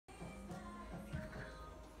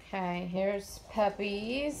Okay, here's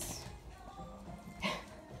Peppy's.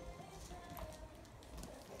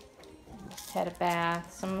 Just had a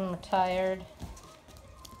bath. Some of them are tired,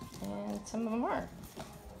 and some of them aren't.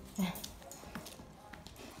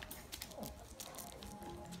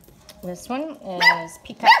 This one is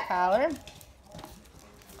peacock collar.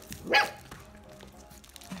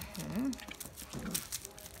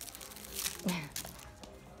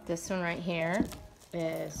 This one right here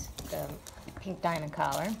is the pink diamond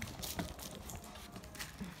collar.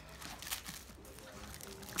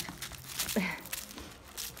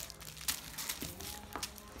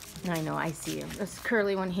 I know, I see you. This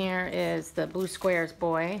curly one here is the blue squares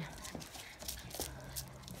boy.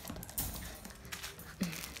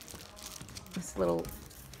 This little,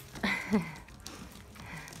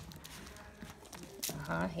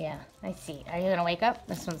 yeah, I see. Are you gonna wake up?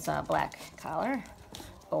 This one's a black collar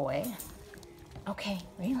boy. Okay,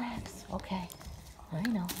 relax. Okay, I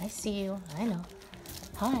know, I see you. I know.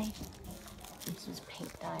 Hi. This is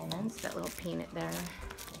pink diamonds. That little peanut there.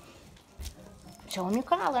 Show him your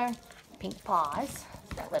collar. Pink paws.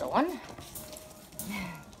 That little one.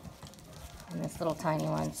 And this little tiny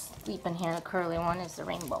one sleeping here, the curly one, is the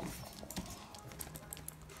rainbow.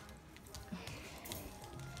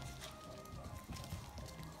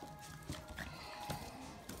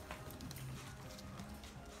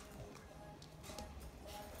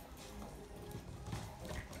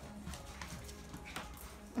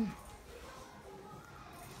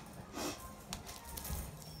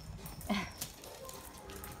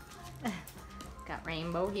 Got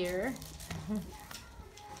rainbow here.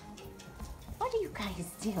 What are you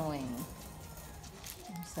guys doing?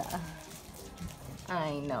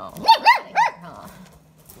 I know.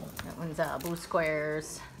 That one's blue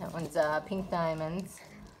squares. That one's pink diamonds.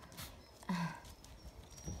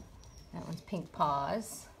 That one's pink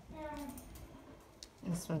paws.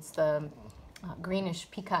 This one's the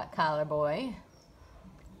greenish peacock collar boy.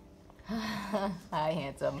 Hi,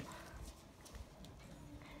 handsome.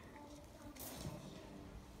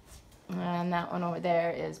 And that one over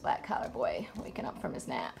there is black collar boy, waking up from his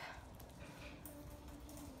nap.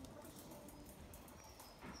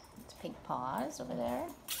 It's pink paws over there.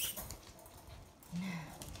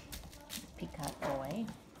 Peacock boy,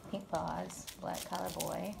 pink paws, black collar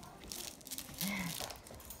boy.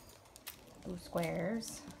 Blue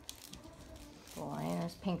squares. Boy, and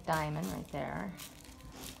there's pink diamond right there.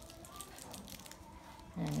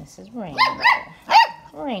 And this is rainbow.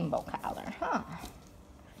 Rainbow collar, huh?